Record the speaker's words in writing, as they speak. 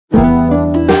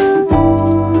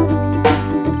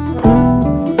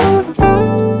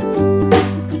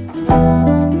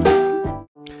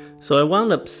So I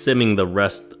wound up simming the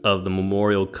rest of the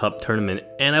Memorial Cup tournament,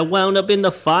 and I wound up in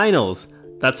the finals.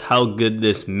 That's how good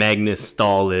this Magnus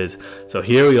Stahl is. So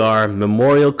here we are,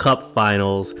 Memorial Cup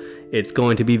finals. It's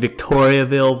going to be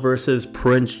Victoriaville versus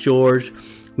Prince George,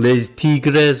 Les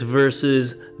Tigres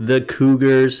versus the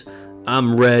Cougars.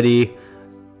 I'm ready.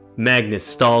 Magnus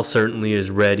Stahl certainly is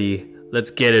ready.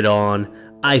 Let's get it on.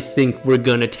 I think we're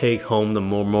gonna take home the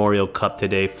Memorial Cup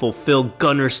today, fulfill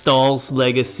Gunnar Stahl's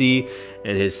legacy,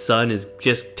 and his son is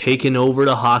just taking over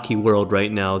the hockey world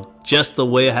right now, just the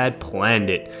way I had planned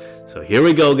it. So here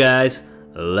we go, guys.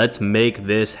 Let's make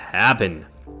this happen.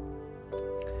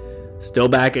 Still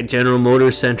back at General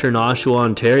Motors Center in Oshawa,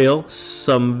 Ontario.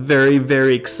 Some very,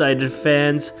 very excited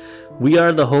fans. We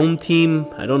are the home team.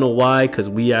 I don't know why, because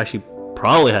we actually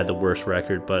probably had the worst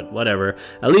record, but whatever.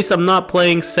 At least I'm not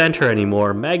playing center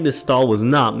anymore. Magnus Stahl was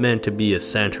not meant to be a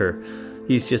center.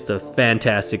 He's just a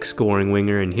fantastic scoring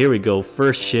winger, and here we go.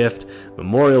 First shift,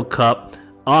 Memorial Cup.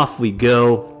 Off we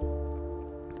go.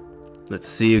 Let's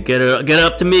see. Get it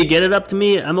up to me. Get it up to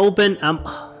me. I'm open.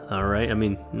 All right. I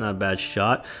mean, not a bad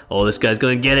shot. Oh, this guy's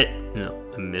gonna get it.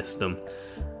 No, I missed him.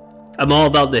 I'm all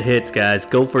about the hits, guys.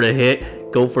 Go for the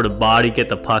hit. Go for the body. Get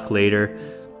the puck later.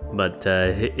 But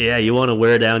yeah, you want to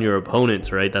wear down your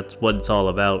opponents, right? That's what it's all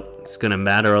about. It's going to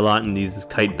matter a lot in these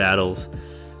tight battles.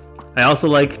 I also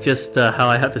like just how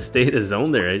I have to stay in the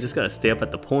zone there. I just got to stay up at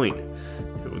the point.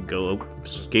 Here we go.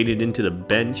 Skated into the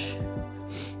bench.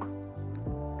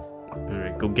 All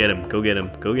right, go get him. Go get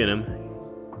him. Go get him.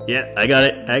 Yeah, I got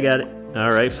it. I got it.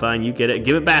 All right, fine. You get it.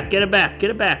 Give it back. Get it back. Get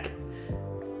it back.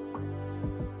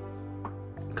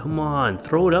 Come on.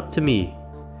 Throw it up to me.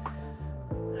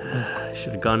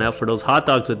 Should have gone out for those hot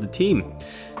dogs with the team.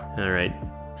 Alright.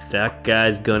 That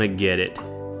guy's gonna get it.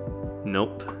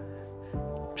 Nope.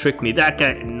 Trick me. That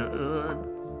guy.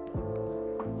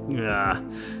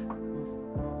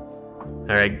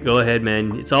 Alright, go ahead,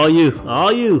 man. It's all you.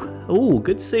 All you. Oh,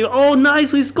 good save. Oh,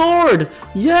 nice. We scored.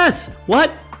 Yes.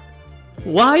 What?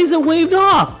 Why is it waved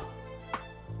off?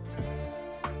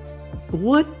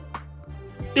 What?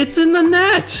 It's in the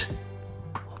net.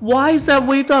 Why is that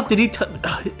waved off? Did he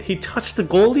touch the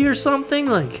goalie or something?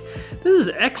 Like, this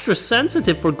is extra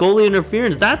sensitive for goalie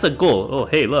interference. That's a goal. Oh,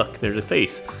 hey, look, there's a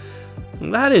face.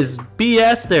 That is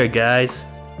BS there, guys.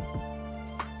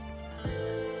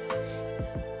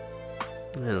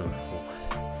 I don't know.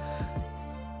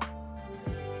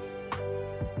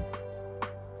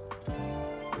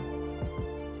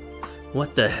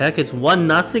 What the heck? It's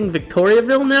 1-0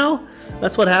 Victoriaville now?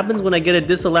 That's what happens when I get a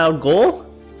disallowed goal?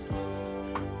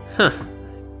 Huh.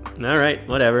 Alright,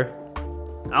 whatever.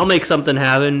 I'll make something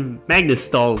happen. Magnus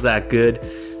Stahl is that good.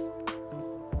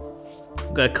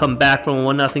 Gotta come back from a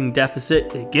 1-0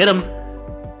 deficit. Get him.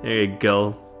 There you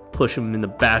go. Push him in the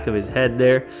back of his head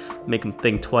there. Make him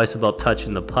think twice about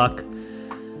touching the puck.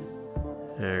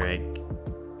 Alright.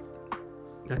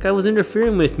 That guy was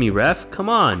interfering with me, ref. Come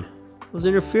on. It was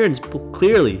interference,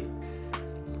 clearly.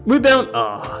 Rebound.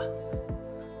 Oh.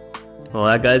 Oh,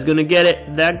 that guy's gonna get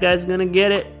it. That guy's gonna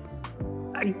get it.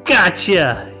 I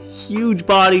gotcha! Huge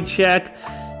body check.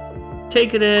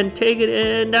 Take it in, take it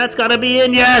in. That's gotta be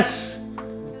in, yes!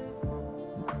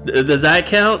 Does that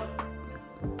count?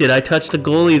 Did I touch the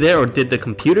goalie there, or did the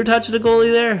computer touch the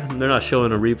goalie there? They're not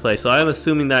showing a replay, so I'm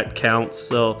assuming that counts.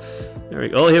 So, there we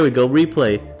go. Oh, here we go,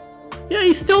 replay. Yeah,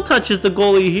 he still touches the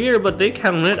goalie here, but they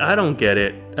count it. I don't get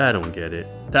it. I don't get it.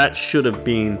 That should have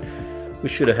been... We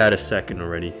should have had a second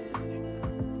already.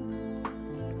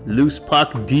 Loose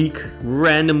puck deke,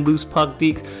 random loose puck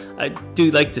deke. I do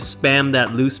like to spam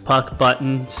that loose puck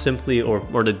button simply, or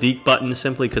the deke button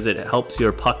simply because it helps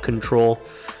your puck control.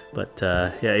 But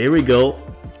yeah, here we go.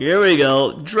 Here we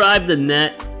go. Drive the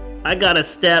net. I got a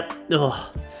step.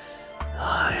 Oh,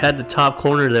 I had the top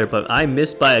corner there, but I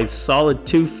missed by a solid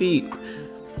 2 feet.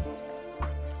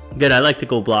 Again, I like to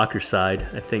go blocker side,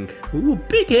 I think. Ooh,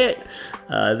 big hit!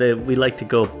 We like to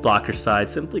go blocker side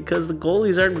simply because the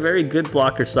goalies aren't very good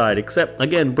blocker side, except,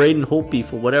 again, Braden Holtby,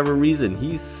 for whatever reason.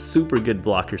 He's super good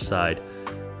blocker side.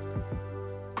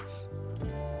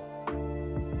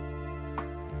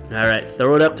 Alright,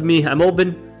 throw it up to me. I'm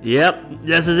open. Yep,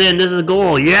 this is in. This is a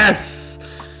goal. Yes!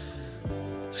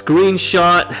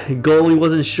 Screenshot. Goalie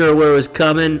wasn't sure where it was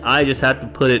coming. I just had to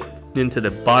put it into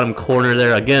the bottom corner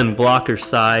there. Again, blocker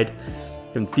side.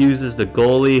 Confuses the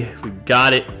goalie. We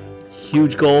got it.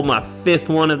 Huge goal. My 5th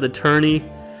one of the tourney.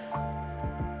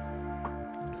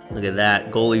 Look at that.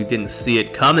 Goalie didn't see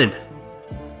it coming.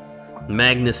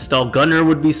 Magnus Stahl. Gunnar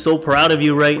would be so proud of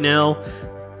you right now.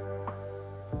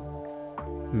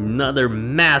 Another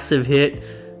massive hit.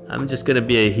 I'm just going to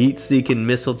be a heat-seeking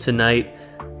missile tonight.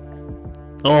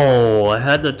 Oh, I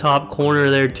had the top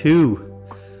corner there too.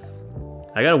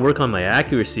 I gotta work on my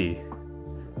accuracy.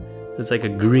 It's like a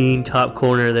green top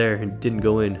corner there and didn't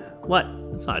go in. What?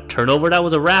 That's not a turnover, that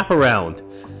was a wraparound.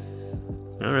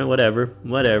 Alright,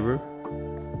 whatever.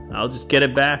 I'll just get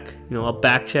it back. You know, I'll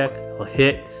back check, I'll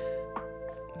hit,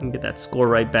 and get that score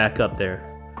right back up there.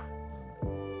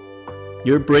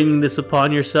 You're bringing this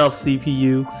upon yourself,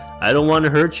 CPU. I don't want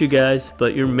to hurt you guys,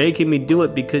 but you're making me do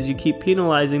it because you keep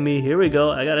penalizing me. Here we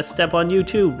go. I gotta step on you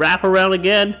too. Wrap around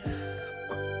again.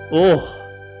 Oh.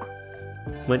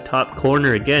 Went top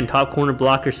corner again. Top corner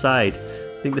blocker side.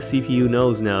 I think the CPU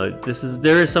knows now.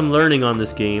 There is some learning on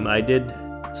this game. I did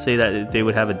say that they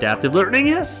would have adaptive learning.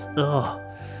 Yes. Oh.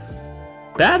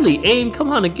 Badly aimed. Come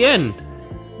on again.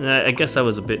 I guess I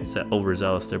was a bit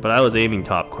overzealous there, but I was aiming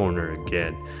top corner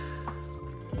again.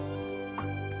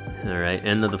 Alright,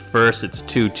 end of the first, it's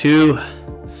 2-2.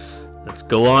 Let's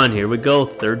go on, here we go.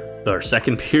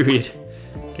 Second period.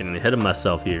 Getting ahead of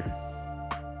myself here.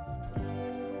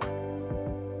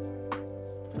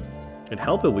 It'd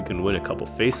help if we can win a couple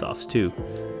face-offs too.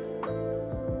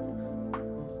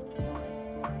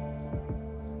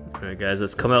 Alright guys,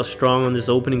 let's come out strong on this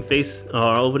opening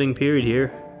period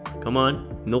here. Come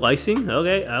on, no icing?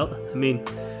 Okay, I mean,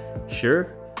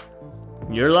 sure.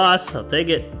 Your loss, I'll take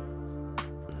it.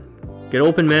 Get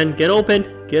open, man. Get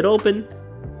open. Get open.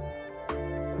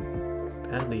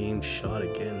 Badly aimed shot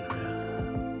again.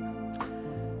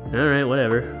 Alright,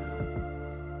 whatever.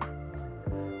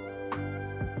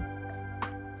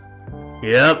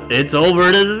 Yep, it's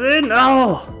over. This is in.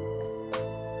 Oh!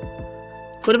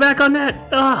 Put it back on net.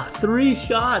 Ah, 3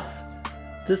 shots.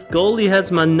 This goalie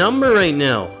has my number right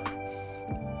now.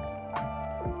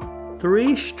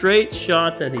 3 straight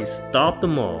shots and he stopped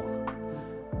them all.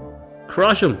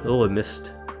 Crush him! Oh, I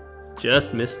missed.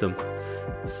 Just missed him.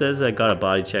 It says I got a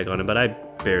body check on it, but I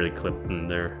barely clipped him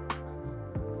there.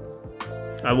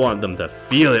 I want them to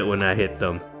feel it when I hit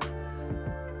them.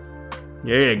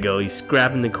 There you go. He's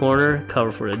scrapping the corner.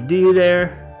 Cover for a D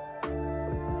there.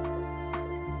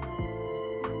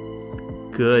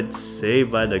 Good save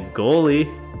by the goalie.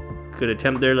 Good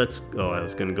attempt there. Oh, I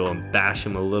was going to go and bash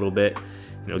him a little bit.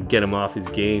 You know, get him off his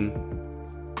game.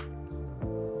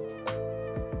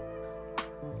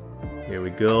 Here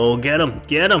we go. Get him.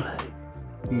 Get him.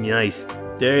 Nice.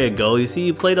 There you go. You see,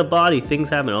 you played a body. Things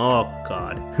happen. Oh,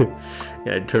 God.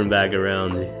 Yeah, turn back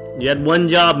around. You had one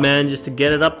job, man, just to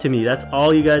get it up to me. That's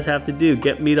all you guys have to do.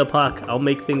 Get me the puck. I'll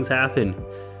make things happen.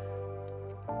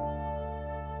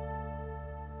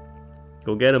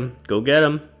 Go get him. Go get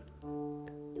him.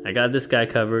 I got this guy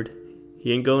covered.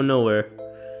 He ain't going nowhere.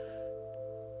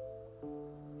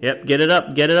 Yep, get it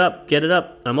up. Get it up. Get it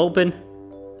up. I'm open.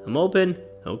 I'm open.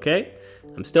 Okay.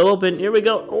 I'm still open. Here we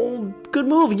go. Oh, good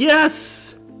move.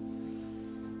 Yes!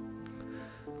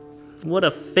 What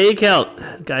a fake out.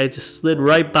 That guy just slid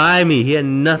right by me. He had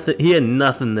nothing. He had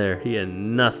nothing there. He had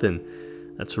nothing.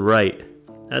 That's right.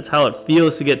 That's how it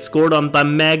feels to get scored on by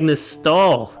Magnus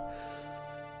Stahl.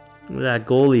 Look at that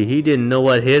goalie. He didn't know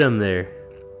what hit him there.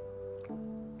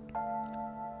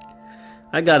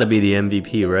 I gotta be the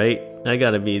MVP, right? I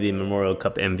gotta be the Memorial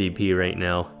Cup MVP right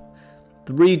now.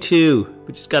 3-2.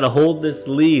 We just gotta hold this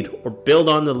lead or build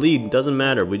on the lead. Doesn't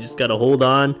matter. We just gotta hold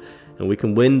on and we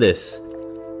can win this.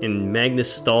 And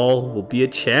Magnus Stahl will be a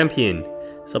champion.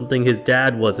 Something his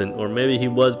dad wasn't, or maybe he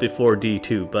was before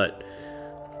D2, but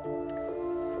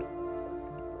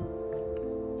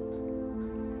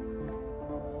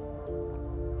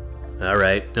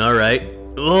alright, alright.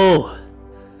 Oh!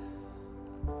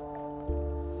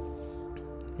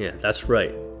 Yeah, that's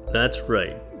right. That's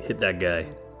right. Hit that guy.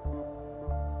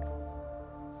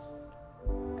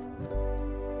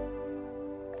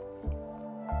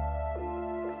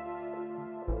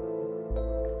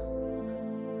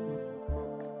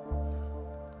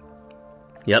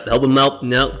 Yep, help him out.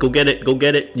 Now, go get it. Go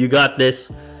get it. You got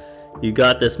this. You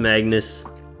got this, Magnus.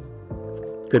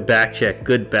 Good back check.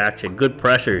 Good back check. Good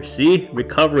pressure. See?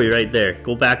 Recovery right there.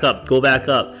 Go back up. Go back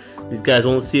up. These guys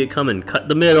won't see it coming. Cut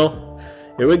the middle.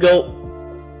 Here we go.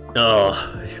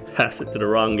 Oh, you passed it to the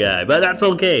wrong guy. But that's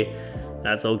okay.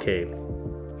 That's okay.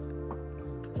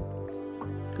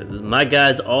 Because my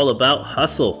guy's all about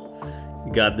hustle.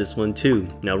 You got this one too.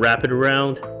 Now wrap it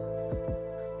around.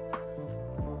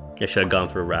 I should have gone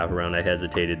for a wraparound. I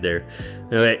hesitated there.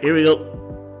 Alright, here we go.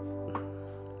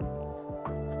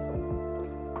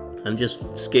 I'm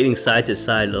just skating side to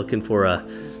side looking for a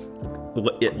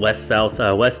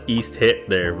west-east hit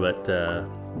there, but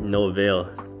no avail.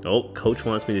 Oh, coach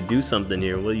wants me to do something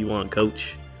here. What do you want,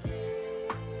 coach?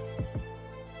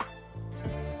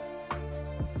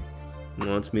 He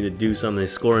wants me to do something,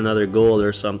 score another goal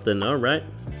or something. Alright.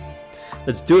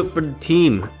 Let's do it for the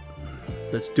team.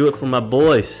 Let's do it for my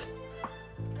boys.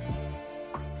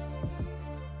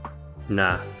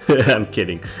 Nah, I'm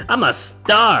kidding. I'm a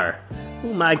star. Who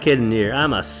am I kidding here?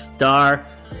 I'm a star.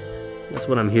 That's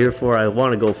what I'm here for. I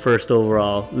want to go first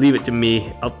overall. Leave it to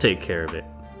me. I'll take care of it.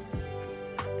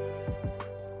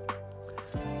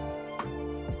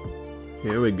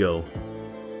 Here we go.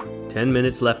 10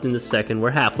 minutes left in the second.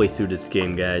 We're halfway through this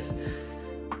game, guys.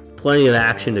 Plenty of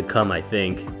action to come, I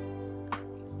think.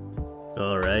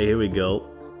 Alright, here we go.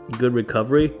 Good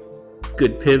recovery.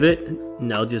 Good pivot.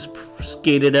 Now just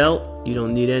skate it out. You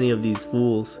don't need any of these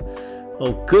fools.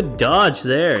 Oh, good dodge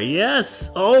there. Yes.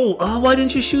 Oh, why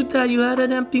didn't you shoot that? You had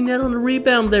an empty net on the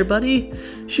rebound there, buddy.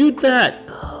 Shoot that.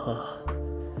 Oh.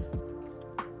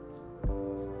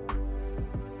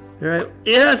 All right.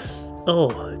 Yes.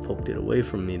 Oh, I poked it away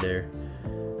from me there.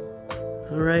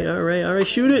 All right.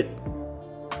 Shoot it.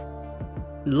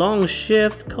 Long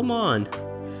shift. Come on.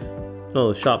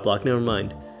 Oh, shot block. Never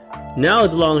mind. Now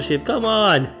it's long shift. Come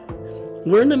on.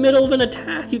 We're in the middle of an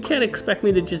attack. You can't expect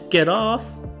me to just get off.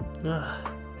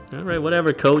 Alright,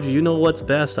 whatever, coach. You know what's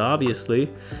best,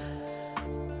 obviously.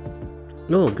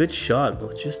 Oh, good shot.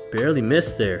 But just barely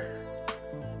missed there.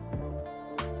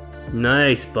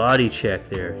 Nice body check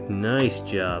there. Nice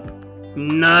job.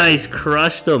 Nice.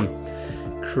 Crushed him.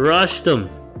 Crushed him.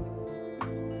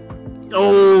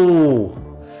 Oh!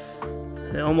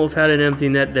 I almost had an empty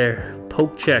net there.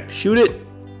 Poke checked. Shoot it.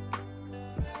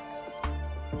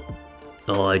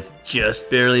 Oh, I just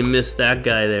barely missed that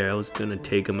guy there. I was gonna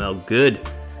take him out good.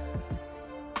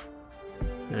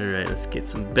 Alright, let's get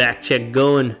some back check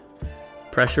going.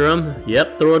 Pressure him.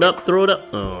 Yep, throw it up, throw it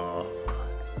up. Oh.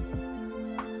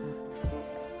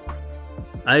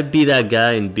 I'd be that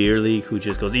guy in beer league who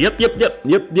just goes yep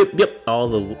all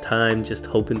the time, just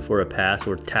hoping for a pass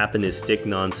or tapping his stick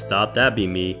non-stop. That'd be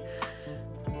me.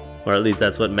 Or at least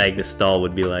that's what Magnus Stahl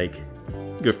would be like.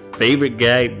 Your favorite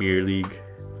guy in beer league.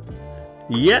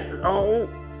 Yeah. Oh.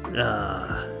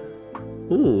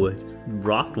 Ooh, I just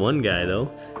rocked one guy though.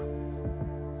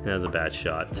 That was a bad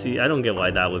shot. See, I don't get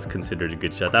why that was considered a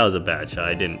good shot. That was a bad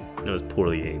shot. It was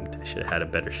poorly aimed. I should have had a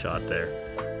better shot there.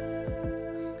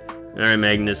 Alright,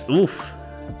 Magnus. Oof.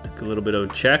 Took a little bit of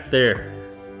a check there.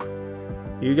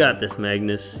 You got this,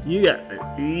 Magnus. You got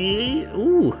it.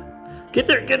 Ooh. Get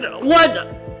there, get there. What?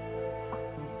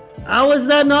 How is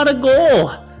that not a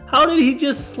goal? How did he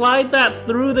just slide that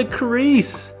through the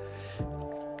crease?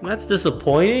 That's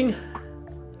disappointing.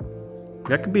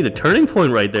 That could be the turning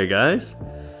point right there, guys.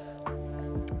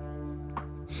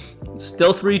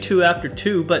 Still 3-2 after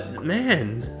 2, but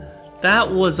man, that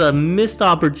was a missed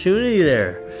opportunity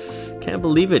there. Can't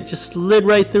believe it. Just slid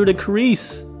right through the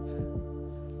crease.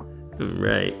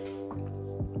 Right.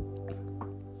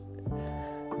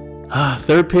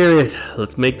 Third period.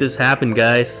 Let's make this happen,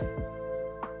 guys.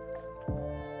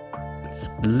 It's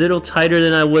a little tighter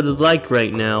than I would have liked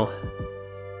right now.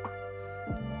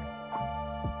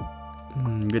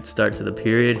 Good start to the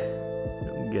period.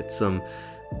 Gets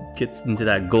into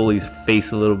that goalie's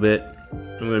face a little bit.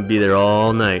 I'm gonna be there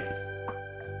all night.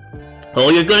 Oh,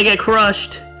 you're gonna get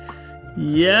crushed.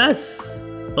 Yes.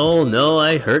 Oh no,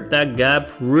 I hurt that guy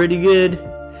pretty good.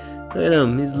 Look at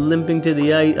him. He's limping to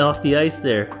the ice, off the ice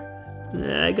there.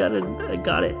 I got it.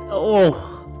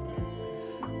 Oh.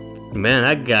 Man,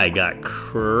 that guy got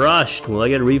crushed. Will I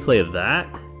get a replay of that?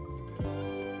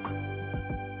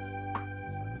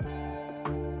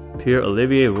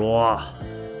 Pierre-Olivier Roy.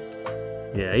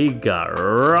 Yeah, he got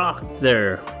rocked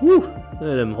there. Woo! Look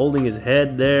at him holding his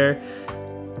head there.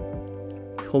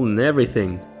 He's holding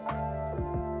everything.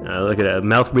 Look at that.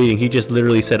 Mouth reading. He just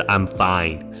literally said, I'm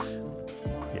fine.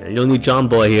 Yeah, you don't need John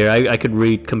Boy here. I could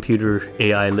read computer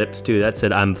AI lips too. That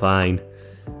said, I'm fine.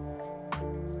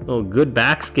 Oh, good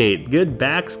back skate. Good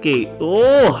back skate.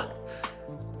 Oh!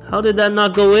 How did that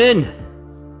not go in?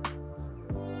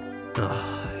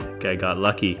 Oh, that guy got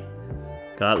lucky.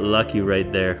 Got lucky right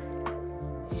there.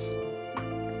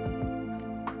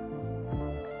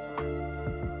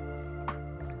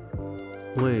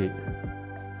 Wait.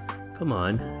 Come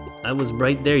on. I was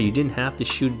right there. You didn't have to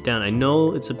shoot it down. I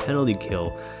know it's a penalty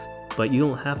kill, but you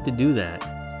don't have to do that.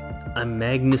 I'm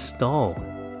Magnus Stahl.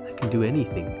 I can do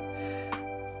anything.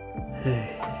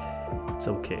 It's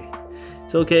okay.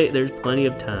 It's okay. There's plenty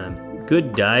of time.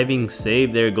 Good diving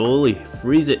save there, goalie.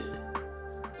 Freeze it.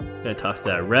 Gotta talk to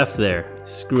that ref there.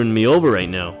 Screwing me over right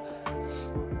now.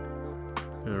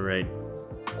 Alright.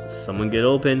 Someone get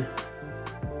open.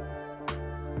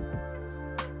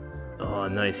 Oh,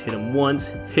 nice. Hit him once.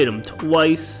 Hit him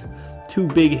twice. 2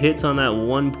 big hits on that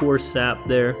one poor sap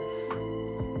there.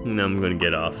 And I'm gonna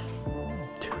get off.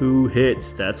 Who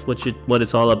hits? That's what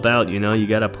it's all about, you know? You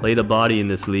gotta play the body in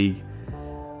this league.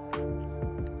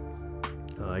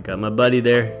 Oh, I got my buddy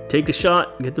there. Take the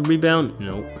shot. Get the rebound.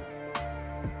 Nope.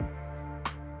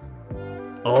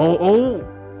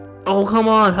 Oh, come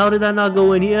on. How did that not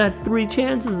go in? He had 3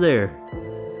 chances there.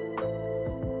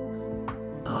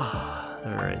 Oh,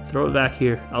 alright, throw it back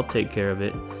here. I'll take care of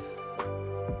it.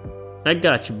 I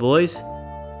got you, boys.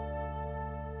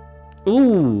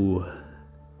 Ooh.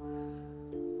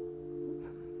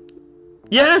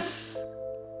 Yes!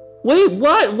 Wait,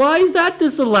 what? Why is that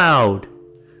disallowed?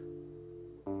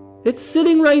 It's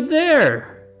sitting right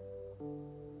there.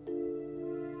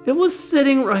 It was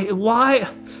sitting right... Why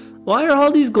are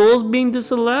all these goals being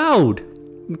disallowed?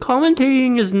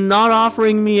 Commentating is not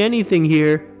offering me anything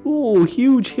here. Ooh,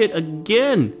 huge hit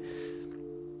again.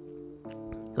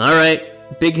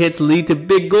 Alright, big hits lead to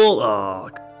big goal. Oh,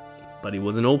 but he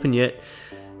wasn't open yet.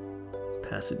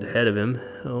 Pass it ahead of him.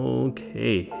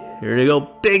 Okay, here we go.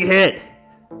 Big hit.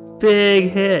 Big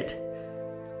hit.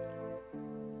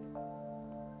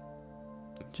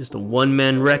 Just a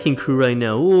one-man wrecking crew right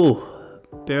now. Ooh,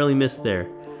 barely missed there.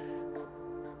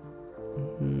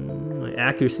 My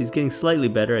accuracy is getting slightly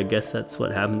better. I guess that's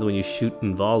what happens when you shoot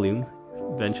in volume.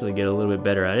 Eventually get a little bit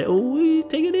better at it. Oh,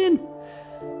 take it in.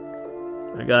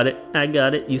 I got it. I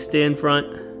got it. You stay in front.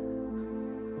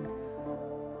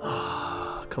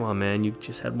 Oh, come on, man. You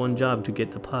just had one job to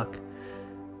get the puck.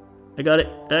 I got it.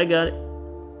 I got it.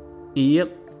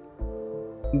 Yep.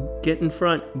 Get in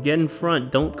front. Get in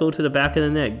front. Don't go to the back of the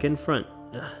net. Get in front.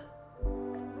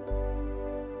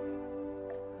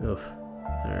 Oof.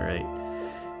 Alright.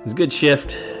 It was a good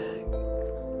shift.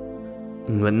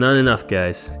 But not enough,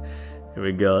 guys. Here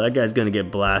we go. That guy's gonna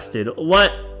get blasted.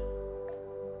 What?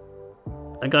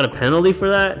 I got a penalty for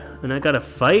that? And I got a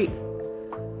fight?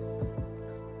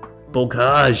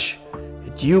 Bocage.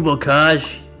 It's you,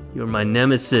 Bocage. You're my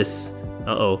nemesis.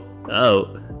 Uh-oh.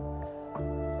 Uh-oh.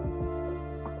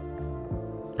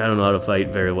 I don't know how to fight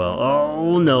very well.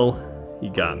 Oh, no. He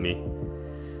got me.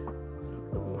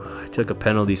 I took a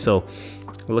penalty, so...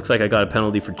 It looks like I got a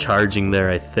penalty for charging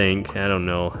there, I think. I don't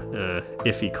know.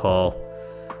 Iffy call.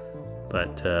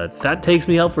 But that takes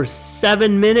me out for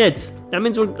 7 minutes. That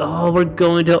means we're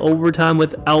going to overtime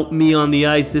without me on the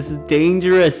ice. This is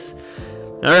dangerous.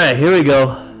 Alright, here we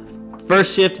go.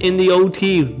 First shift in the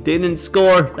OT. Didn't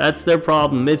score. That's their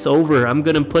problem. It's over. I'm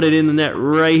going to put it in the net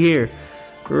right here.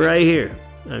 Right here.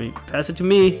 I mean, pass it to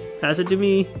me. Pass it to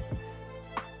me.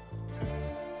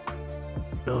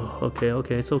 Oh, okay,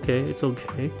 it's okay.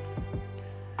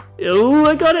 Oh,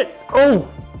 I got it. Oh,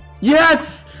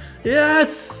 yes,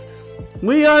 yes.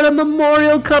 We are the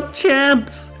Memorial Cup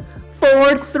champs.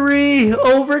 4-3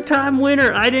 overtime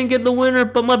winner. I didn't get the winner,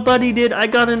 but my buddy did. I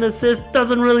got an assist.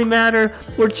 Doesn't really matter.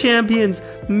 We're champions.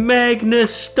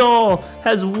 Magnus Stahl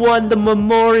has won the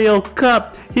Memorial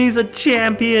Cup. He's a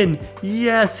champion.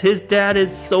 Yes, his dad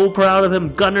is so proud of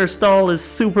him. Gunnar Stahl is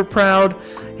super proud.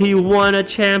 He won a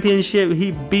championship. He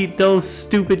beat those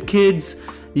stupid kids.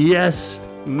 Yes.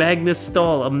 Magnus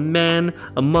Stahl, a man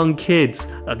among kids,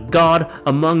 a god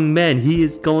among men. He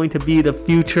is going to be the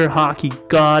future hockey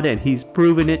god, and he's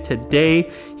proven it today.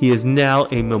 He is now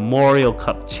a Memorial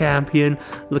Cup champion.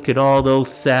 Look at all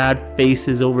those sad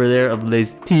faces over there of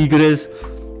Les Tigres.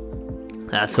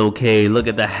 That's okay. Look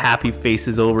at the happy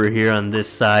faces over here on this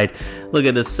side. Look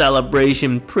at the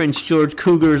celebration. Prince George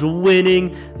Cougars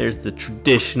winning. There's the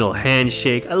traditional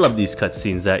handshake. I love these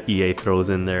cutscenes that EA throws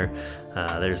in there.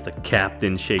 There's the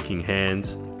captain shaking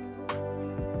hands.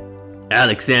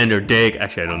 Alexander Daig.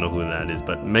 Actually, I don't know who that is,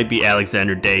 but maybe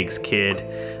Alexander Daig's kid.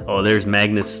 Oh, there's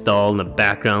Magnus Stahl in the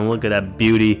background. Look at that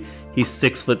beauty. He's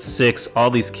 6'6". All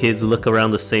these kids look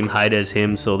around the same height as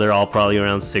him, so they're all probably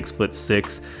around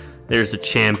 6'6". There's a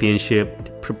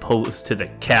championship. Propose to the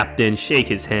captain. Shake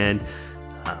his hand.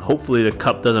 Hopefully the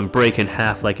cup doesn't break in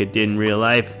half like it did in real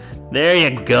life. There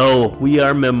you go. We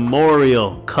are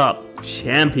Memorial Cup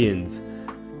champions.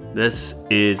 This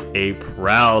is a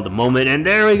proud moment, and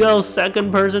there we go.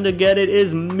 Second person to get it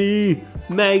is me,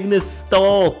 Magnus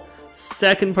Stahl.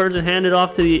 Second person handed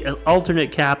off to the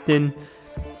alternate captain,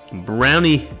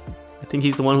 Brownie. I think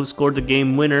he's the one who scored the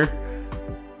game winner.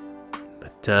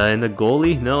 But and the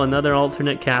goalie, no, another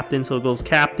alternate captain. So it goes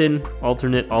captain,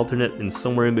 alternate, and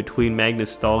somewhere in between,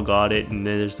 Magnus Stahl got it, and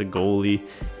then there's the goalie.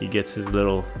 He gets his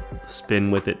little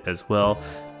spin with it as well.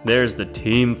 There's the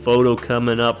team photo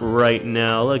coming up right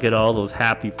now. Look at all those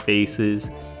happy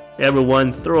faces.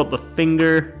 Everyone throw up a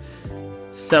finger.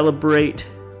 Celebrate.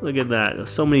 Look at that.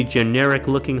 So many generic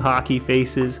looking hockey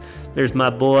faces. There's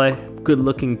my boy. Good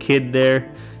looking kid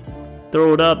there.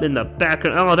 Throw it up in the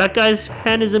background. Oh, that guy's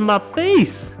hand is in my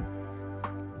face.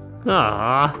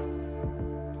 Ah.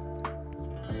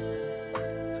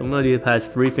 Somebody has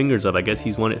 3 fingers up. I guess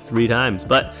he's won it 3 times.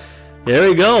 But there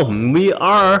we go. We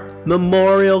are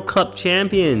Memorial Cup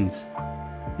champions.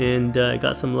 And I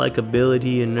got some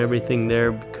likability and everything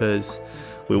there because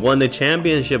we won the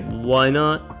championship. Why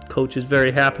not? Coach is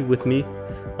very happy with me.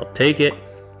 I'll take it.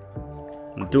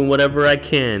 I'm doing whatever I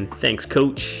can. Thanks,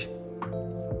 Coach.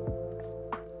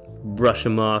 Brush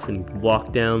him off and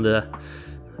walk down the...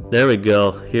 There we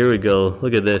go. Here we go.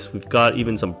 Look at this. We've got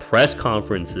even some press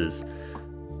conferences.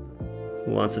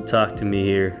 Who wants to talk to me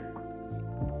here?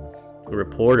 A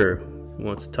reporter who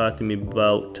wants to talk to me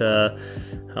about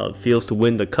how it feels to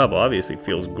win the cup. Obviously, it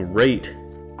feels great.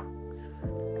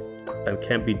 I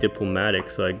can't be diplomatic,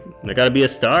 so I gotta be a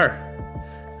star.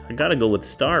 I gotta go with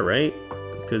star, right?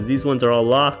 Because these ones are all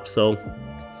locked, so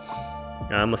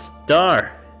I'm a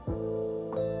star.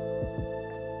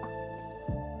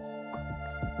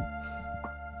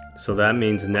 So that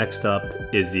means next up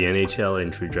is the NHL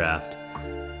entry draft.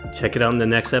 Check it out in the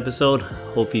next episode.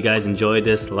 Hope you guys enjoyed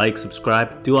this. Like,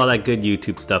 subscribe, do all that good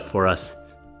YouTube stuff for us.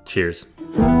 Cheers.